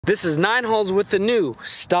This is 9 holes with the new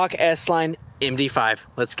stock S-Line MD5.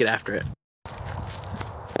 Let's get after it.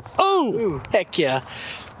 Oh, ooh, heck yeah.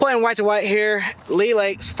 Playing white to white here. Lee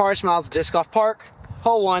Lakes, Forest Miles Disc Golf Park.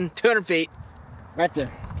 Hole 1, 200 feet. Right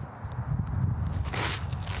there.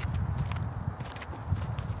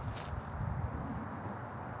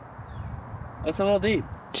 That's a little deep.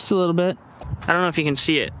 Just a little bit. I don't know if you can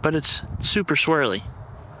see it, but it's super swirly.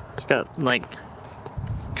 It's got like,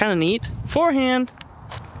 kind of neat. Forehand.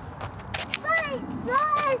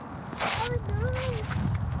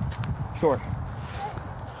 Sure.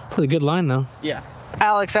 That's a good line though. Yeah.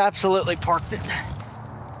 Alex absolutely parked it.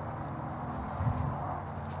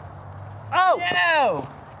 Oh! No!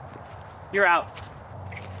 You're out.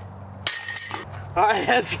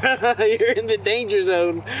 Alright, you're in the danger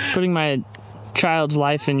zone. Putting my child's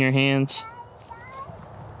life in your hands.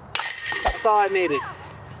 That's all I needed.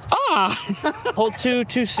 Ah! Hole 2,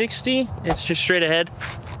 260. It's just straight ahead.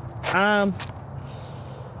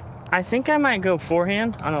 I think I might go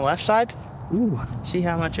forehand on the left side. Ooh. See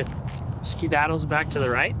how much it skedaddles back to the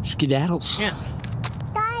right. Skedaddles? Yeah.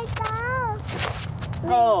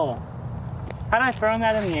 Oh. Had I thrown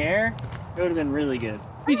that in the air, it would have been really good.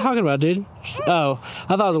 What are you talking about, dude? Oh,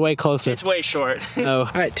 I thought it was way closer. It's way short. Oh. All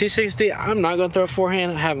right, 260. I'm not going to throw a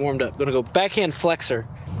forehand. I haven't warmed up. Going to go backhand flexor.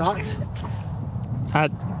 Thoughts? I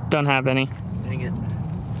don't have any. Dang it.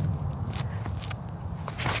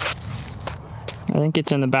 I think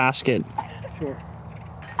it's in the basket. Sure.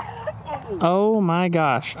 Oh my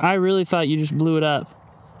gosh. I really thought you just blew it up.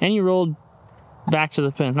 And you rolled back to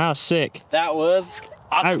the pin. That was sick. That was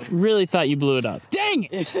awesome. I really thought you blew it up. Dang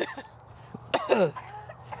it!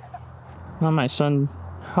 Not my son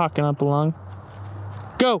hawking up along.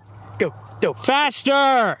 Go! Go, go.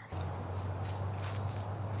 Faster!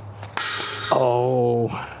 Oh.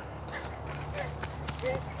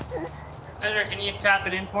 Heather, can you tap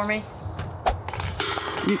it in for me?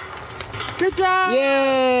 Good job!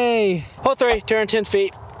 Yay! Hole 3, 210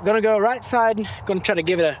 feet. Gonna go right side. Gonna try to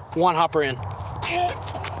give it a one hopper in. Did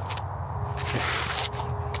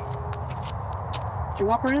you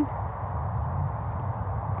hopper in?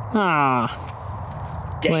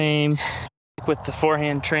 Ah. Dang. Lame. With the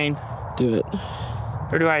forehand train. Do it.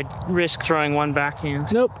 Or do I risk throwing one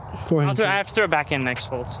backhand? Nope. Forehand. I have to throw backhand next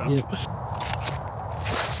hole, so. Yep.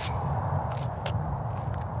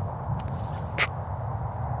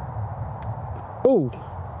 Oh.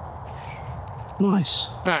 Nice.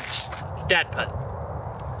 Nice. Dad putt.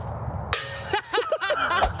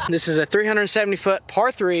 This is a 370 foot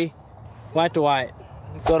par 3, white to white.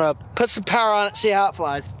 Gonna put some power on it, see how it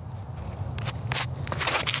flies.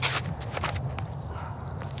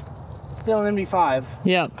 Still an MD5.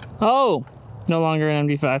 Yep. Oh, no longer an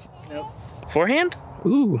MD5. Nope. Forehand?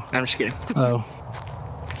 Ooh. I'm just kidding. Oh.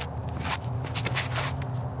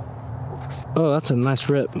 Oh, that's a nice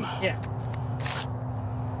rip. Yeah.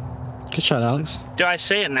 Good shot, Alex. Do I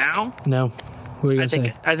say it now? No. What are you gonna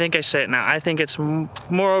say? I think I say it now. I think it's more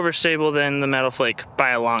overstable than the metal flake by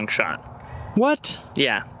a long shot. What?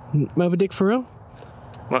 Yeah. Moby Dick for real?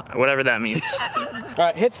 Whatever that means. All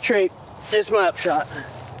right, hit the tree. Here's my upshot.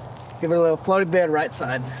 Give it a little floaty bed right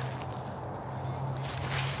side.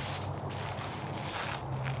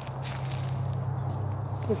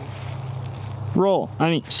 Roll. I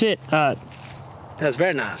mean, sit. That's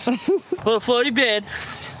very nice. Little floaty bed.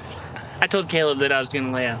 I told Caleb that I was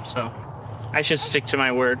gonna lay up, so I should stick to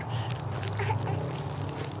my word.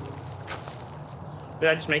 Did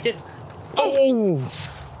I just make it? Oh!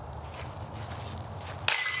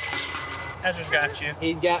 I just got you.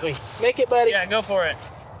 He got me. Make it, buddy. Yeah, go for it.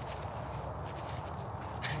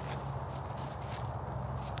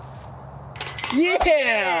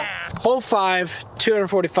 Yeah! Hole 5,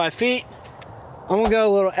 245 feet. I'm gonna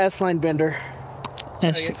go a little S-line bender.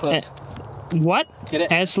 What? Get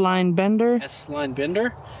it? S-line bender? S-line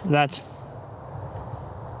bender? That's...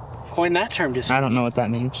 Coin that term just. I don't know what that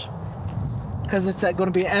means. Because it's going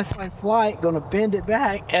to be an S-line flight, going to bend it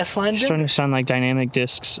back. S-line bender. Starting to sound like Dynamic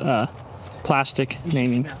Discs, plastic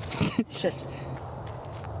naming. Shit.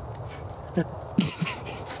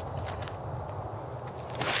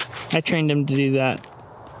 I trained him to do that.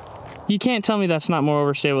 You can't tell me that's not more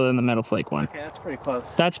overstable than the metal flake one. Okay, that's pretty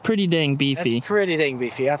close. That's pretty dang beefy. That's pretty dang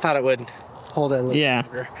beefy. I thought it would hold it a little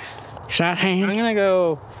longer. Shot hand. I'm gonna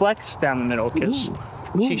go flex down the middle because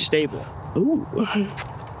she's stable. Ooh.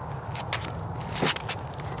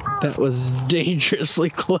 That was dangerously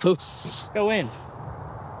close. Go in.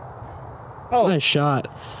 Oh, Nice shot.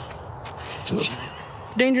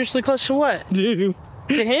 dangerously close to what? Dude.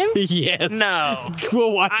 To him? Yes. No.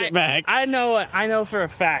 We'll watch it back. I know for a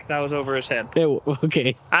fact I was over his head.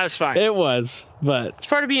 Okay. I was fine. It was, but It's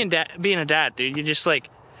part of being a dad, dude. You just like,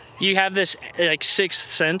 you have this like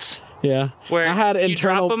sixth sense. yeah. Where I had you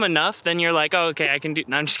drop them enough, then you're like, oh, okay, I can do.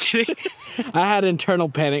 No, I'm just kidding. I had internal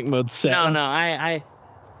panic mode set. No,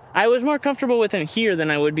 I was more comfortable with him here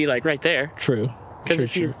than I would be like right there. True.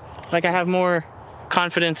 Because like I have more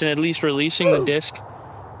confidence in at least releasing the disc.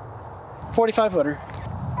 45 footer.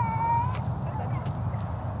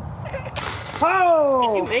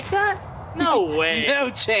 Oh! Did you make that? No way. No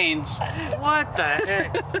chains. What the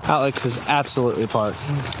heck? Alex is absolutely parked.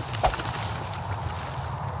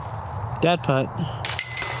 Dad putt.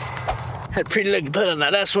 Had a pretty lucky putt on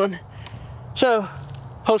that last one. So,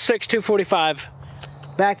 hole 6, 245.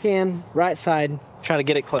 Back in, right side. Try to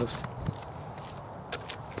get it close.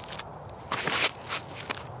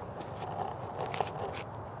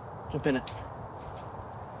 Jump in it.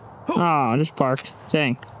 Oh, just parked.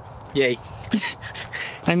 Dang. Yay.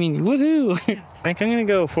 I mean, woohoo! I think I'm gonna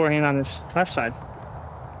go forehand on this left side.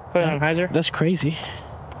 Put it on hyzer. That's crazy.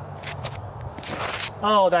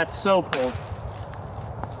 Oh, that's so pulled.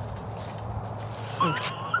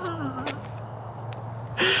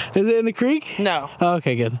 Is it in the creek? No. Oh,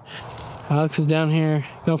 okay, good. Alex is down here.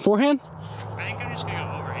 Go forehand? I think I'm just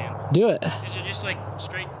gonna go overhand. Do it. Is it just like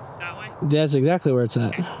straight that way? That's exactly where it's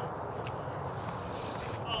at. Okay.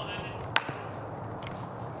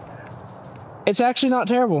 It's actually not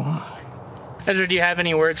terrible. Ezra, do you have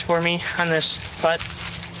any words for me on this putt?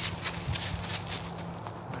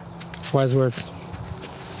 Wise words.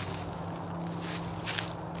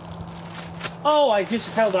 Oh, I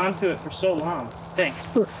just held on to it for so long. Thanks.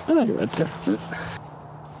 I thought you were right there.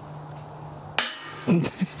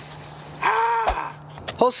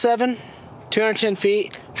 Hole 7, 210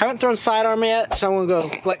 feet. Haven't thrown sidearm yet, so I'm gonna go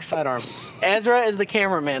flex sidearm. Ezra is the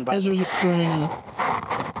cameraman, by the way. Ezra's running the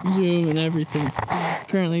zoom and everything.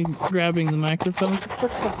 Currently grabbing the microphone.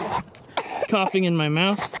 Coughing in my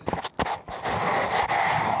mouth.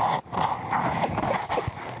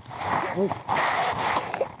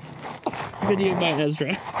 Video by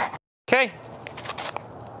Ezra. Okay.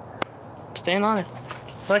 Stand on it.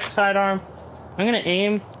 Flex sidearm. I'm gonna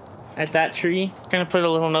aim at that tree. Gonna put a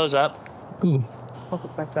little nose up. Ooh.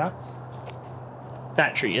 Look like that.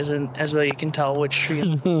 That tree isn't, as though you can tell which tree.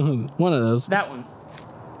 One of those. That one.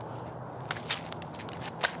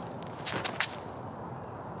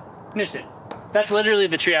 Miss it. That's literally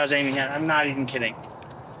the tree I was aiming at. I'm not even kidding.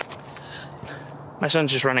 My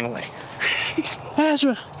son's just running away.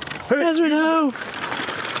 Ezra! Ezra, no!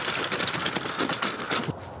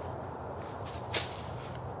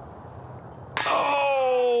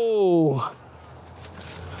 Oh!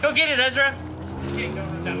 Go get it, Ezra.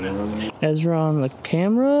 Ezra on the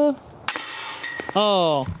camera.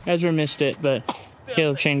 Oh, Ezra missed it, but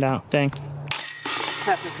Caleb chained out. Dang.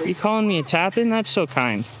 You calling me a tap-in? That's so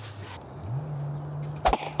kind.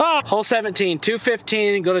 Oh! Hole 17,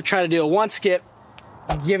 215. Go to try to do a one skip.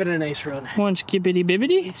 Give it an ace run. One skippity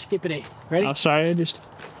bibbity. Skippity. Ready? Oh, sorry, I just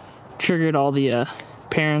triggered all the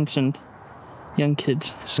parents and young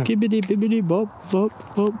kids. Skibbity bibbity bop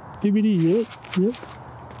bop bop bibbity yep.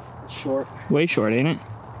 Short. Way short, ain't it?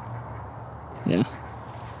 Yeah.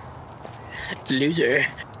 Loser.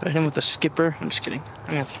 Hit him with the skipper. I'm just kidding.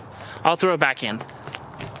 I'll throw a backhand.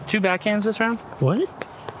 2 backhands this round. What?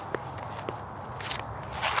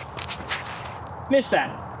 Missed that.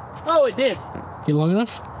 Oh, it did. You long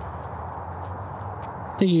enough?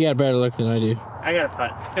 I think you got better luck than I do. I got a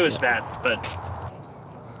putt. It was bad, but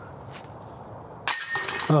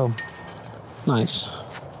Oh, nice.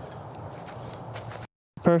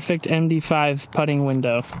 Perfect MD5 putting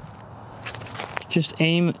window. Just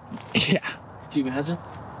aim. Yeah. Do you imagine?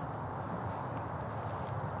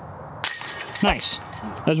 Nice.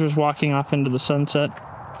 Ezra's walking off into the sunset.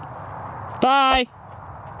 Bye!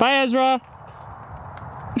 Bye, Ezra!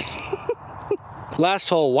 Last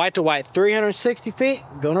hole, white to white, 360 feet.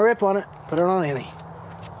 Gonna rip on it. Put it on Annie.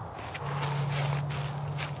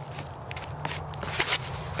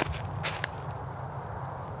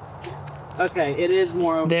 Okay, it is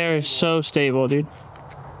more over. They're so stable, dude.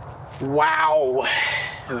 Wow.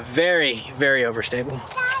 Very, very overstable.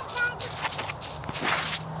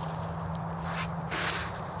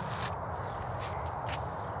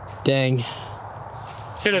 Dang.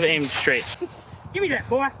 should have aimed straight. Give me that,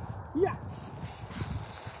 boy. Yeah.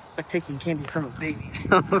 Like taking candy from a baby.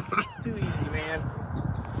 It's too easy, man.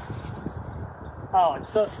 Oh,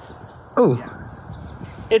 it's so. Oh. Yeah.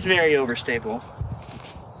 It's very overstable.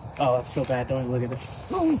 Oh, that's so bad. Don't look at it.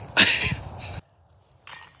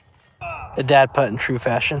 A dad putt in true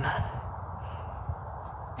fashion.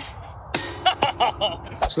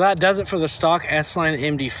 So that does it for the stock S-Line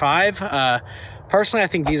MD5. Personally, I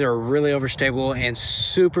think these are really overstable and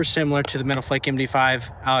super similar to the Metal Flake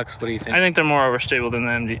MD5. Alex, what do you think? I think they're more overstable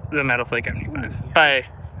than the Metal Flake MD5 by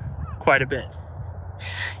quite a bit.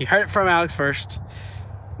 You heard it from Alex first.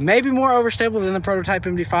 Maybe more overstable than the prototype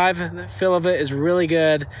MD5. The feel of it is really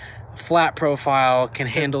good. Flat profile, can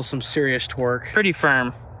handle some serious torque. Pretty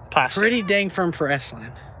firm plastic. Pretty dang firm for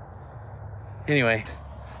S-Line. Anyway.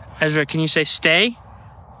 Ezra, can you say stay?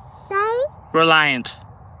 Stay. Reliant.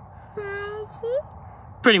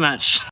 Pretty much.